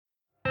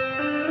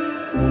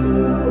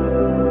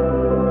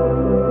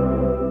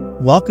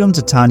Welcome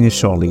to Tanya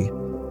Shortly,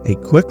 a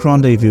quick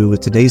rendezvous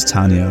with today's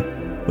Tanya,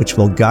 which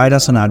will guide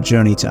us on our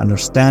journey to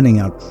understanding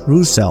our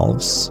true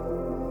selves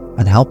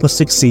and help us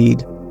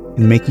succeed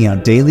in making our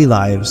daily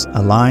lives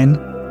align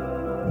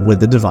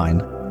with the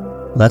divine.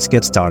 Let's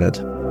get started.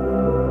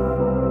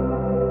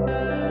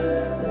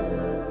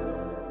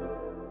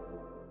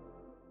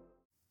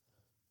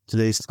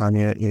 Today's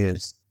Tanya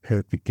is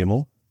Perek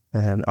Gimel,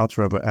 and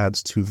Alter Rebbe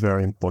adds two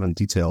very important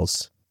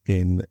details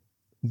in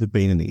the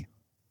Beinoni.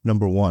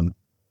 Number one,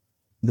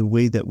 the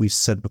way that we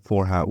said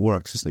before how it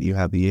works is that you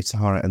have the Yetzer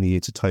Hara and the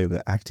Yetzer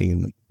Tov acting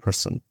in the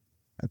person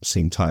at the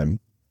same time.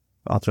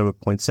 Alter Rebbe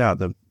points out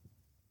that,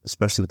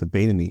 especially with the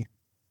Beinoni,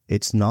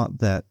 it's not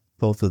that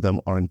both of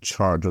them are in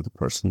charge of the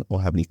person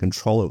or have any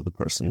control over the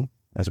person,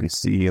 as we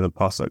see in the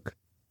Pasuk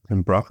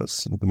in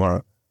Brachos in the Gemara.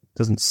 It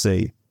doesn't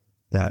say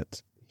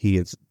that he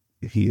is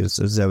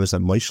a Zevis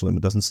and Moishlim.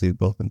 It doesn't say they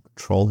both can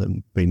control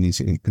him. Beinoni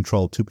can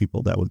control two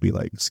people. That would be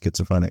like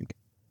schizophrenic,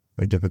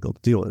 very difficult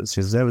to deal with. It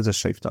says Zevis a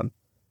Shaftan.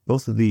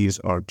 Both of these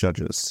are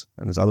judges,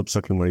 and there's other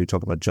psukim where you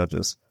talk about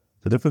judges.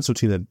 The difference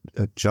between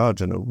a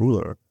judge and a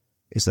ruler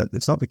is that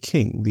it's not the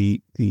king.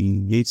 The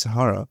Yetzer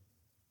Hara,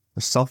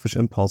 the selfish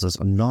impulses,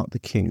 are not the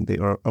king. They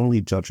are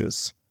only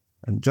judges,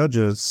 and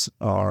judges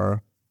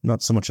are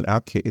not so much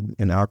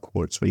in our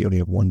courts where you only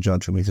have one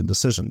judge who makes a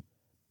decision.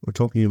 We're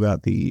talking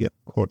about the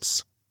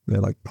courts. They're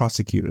like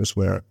prosecutors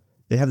where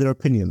they have their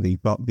opinion. The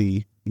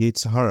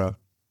Yetzer Hara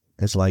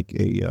is like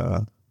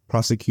a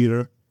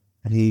prosecutor,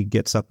 and he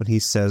gets up and he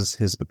says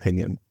his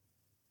opinion.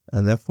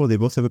 And therefore, they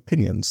both have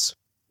opinions.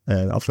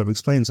 And Alter Rebbe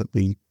explains that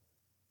the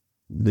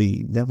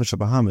Nefesh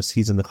Bahamas,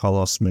 he's in the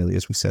Chalos Meli,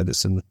 as we said,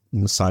 it's in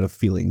the side of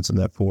feelings, and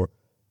therefore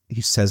he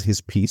says his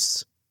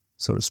piece,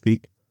 so to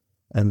speak.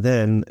 And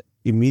then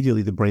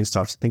immediately the brain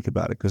starts to think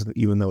about it, because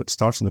even though it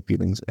starts in the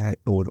feelings, it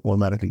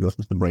automatically goes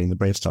into the brain. The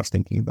brain starts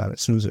thinking about it.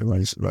 As soon as it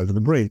arrives in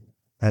the brain,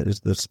 that is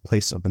this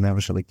place of the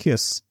Nefesh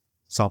Elikis,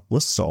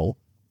 selfless soul.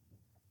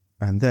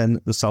 And then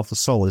the selfless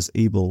soul is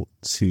able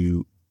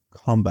to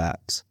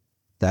combat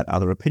that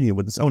other opinion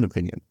with its own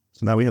opinion.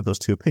 So now we have those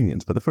two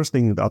opinions. But the first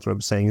thing that Alter Rebbe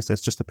is saying is that's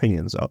just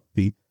opinions.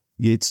 The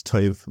Yetzer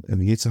Tov and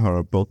the Yetzer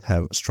Hara both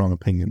have strong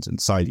opinions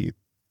inside you.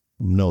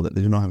 Know that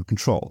they do not have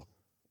control.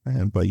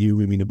 And by you,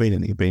 we mean a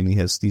Beinoni. A Beinoni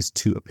has these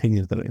two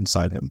opinions that are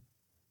inside him.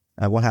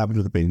 And what happens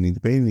with the Beinoni? The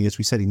Beinoni, as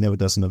we said, he never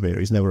does an Aver.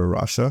 He's never a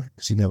Rasha,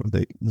 because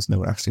there's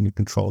never actually any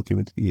control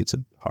given to the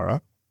Yetzer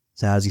Hara.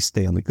 So how does he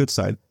stay on the good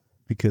side?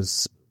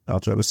 Because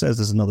Alter Rebbe says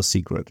there's another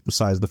secret,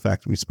 besides the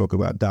fact that we spoke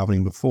about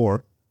davening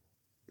before.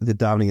 The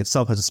davening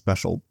itself has a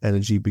special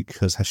energy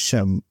because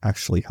Hashem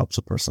actually helps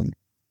a person.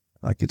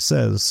 Like it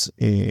says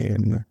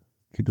in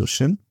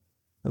Kiddushin,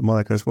 Hashem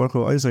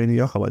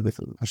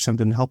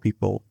didn't help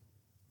people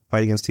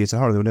fight against the Yetzer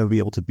Hara. They would never be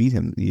able to beat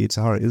him. The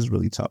Yetzer Hara is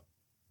really tough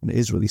and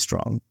is really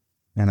strong.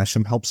 And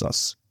Hashem helps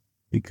us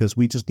because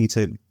we just need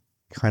to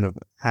kind of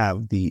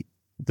have the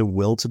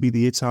will to be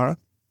the Yetzer Hara,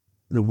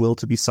 the will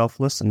to be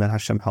selfless, and then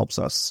Hashem helps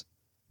us.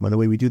 By the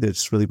way we do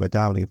this is really by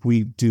davening. If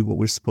we do what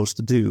we're supposed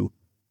to do,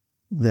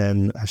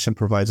 then Hashem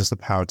provides us the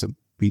power to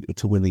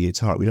win the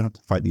Yetzer Hara. We don't have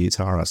to fight the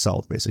Yetzer Hara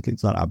ourselves, basically.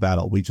 It's not our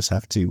battle. We just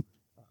have to,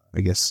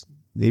 I guess,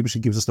 the Abishai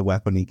gives us the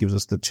weapon, he gives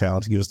us the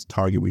challenge, he gives us the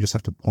target. We just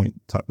have to point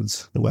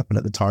the weapon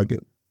at the target,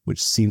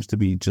 which seems to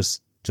be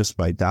just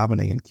by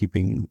davening and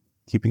keeping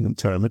them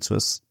Torah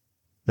mitzvahs.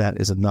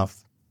 That is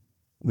enough.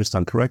 If it's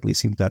done correctly, it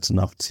seems that's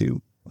enough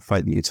to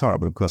fight the Yetzer Hara.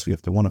 But of course, we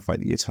have to want to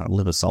fight the Yetzer Hara and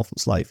live a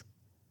selfless life.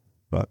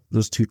 But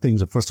those two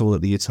things, first of all,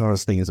 that the Yetzer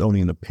Hara's thing is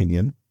only an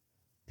opinion.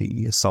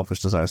 The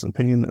selfish desire is an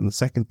opinion. And the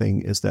second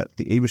thing is that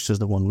the Abishai is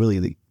the one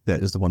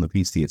that is the one that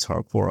beats the Yetzer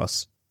Hara for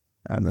us.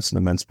 And that's an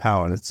immense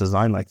power. And it's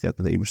designed like that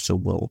the Abishai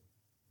will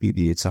beat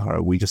the Yetzer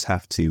Hara. We just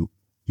have to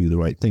do the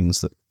right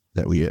things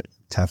that we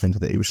tap into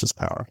the Abishai's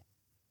power.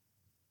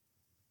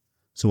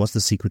 So what's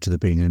the secret to the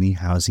Beinoni?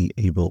 How is he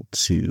able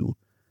to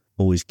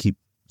always keep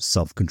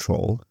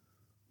self-control,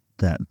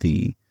 that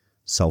the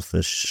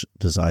selfish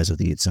desires of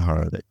the Yetzer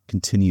Hara that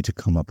continue to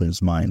come up in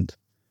his mind,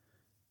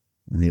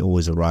 and they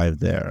always arrive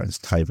there as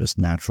taivas,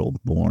 natural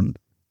born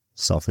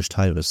selfish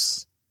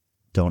taivas,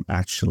 don't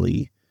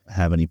actually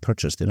have any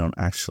purchase. They don't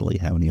actually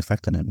have any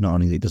effect on him. Not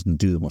only he doesn't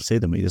do them or say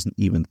them, he doesn't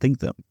even think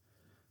them.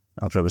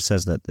 Alter Rebbe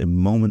says that the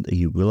moment that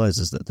he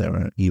realizes that they're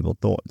an evil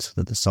thought,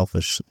 that the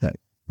selfish, that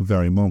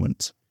very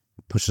moment,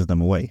 pushes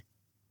them away.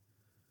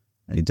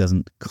 And he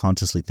doesn't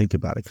consciously think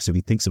about it, because if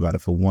he thinks about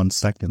it for 1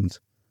 second,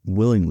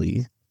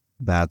 willingly,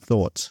 bad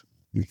thought,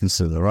 you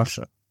consider the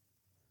Rasha.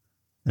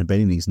 And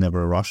Beinoni is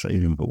never a Rasha,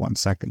 even for 1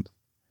 second.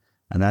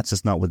 And that's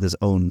just not with his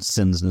own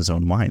sins in his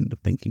own mind,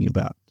 thinking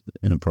about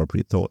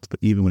inappropriate thoughts. But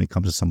even when it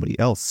comes to somebody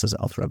else, says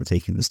Alter Rebbe,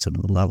 taking this to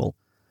another level.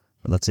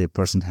 But let's say a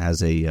person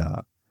has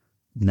a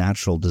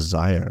natural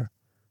desire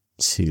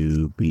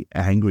to be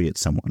angry at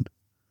someone,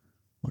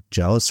 or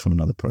jealous from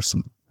another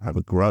person, have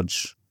a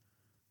grudge,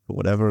 for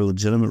whatever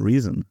legitimate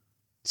reason.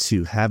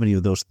 To have any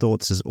of those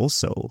thoughts is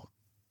also,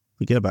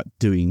 forget about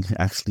doing,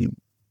 actually,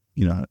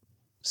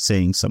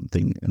 saying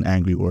something, an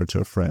angry word to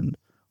a friend,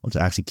 or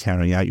to actually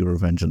carrying out your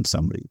revenge on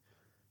somebody.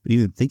 But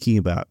even thinking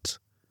about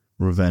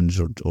revenge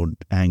or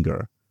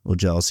anger or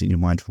jealousy in your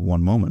mind for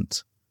one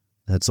moment,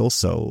 that's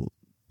also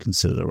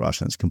considered a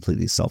rush, and it's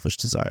completely selfish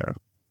desire.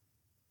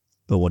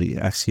 But what he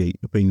actually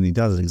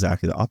does is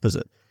exactly the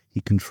opposite.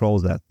 He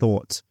controls that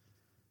thought,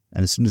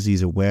 and as soon as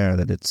he's aware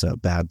that it's a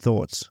bad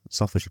thought,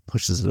 selfish, he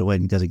pushes it away,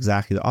 and he does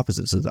exactly the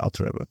opposite. So the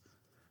Alter Rebbe,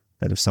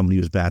 that if somebody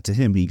was bad to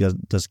him, he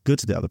does good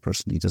to the other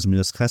person. He does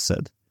midas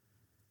chesed.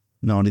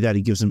 Not only that,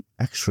 he gives him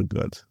extra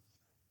good.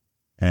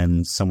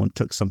 And someone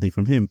took something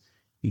from him,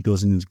 he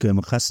goes into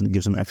Gomel Chesed and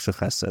gives him extra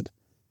chesed.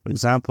 For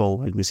example,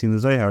 like we see in the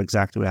Zohar,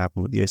 exactly what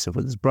happened with Yosef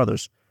with his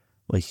brothers,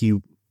 where he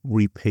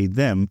repaid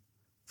them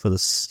for the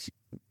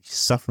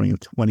suffering of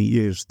 20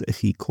 years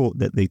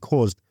that they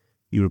caused.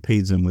 He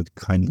repaid them with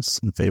kindness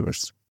and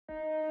favors.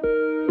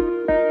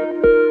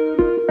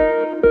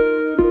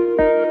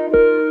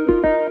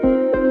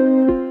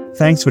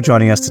 Thanks for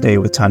joining us today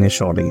with Tanya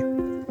Shorty.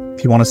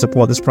 If you want to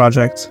support this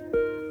project,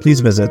 please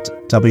visit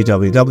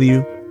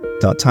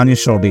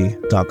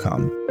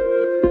www.tanyashorty.com.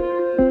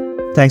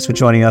 Thanks for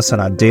joining us on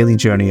our daily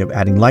journey of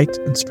adding light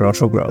and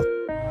spiritual growth.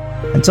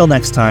 Until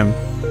next time,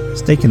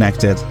 stay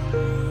connected,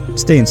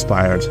 stay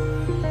inspired,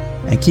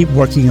 and keep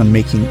working on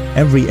making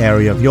every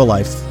area of your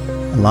life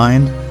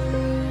aligned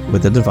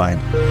with the divine.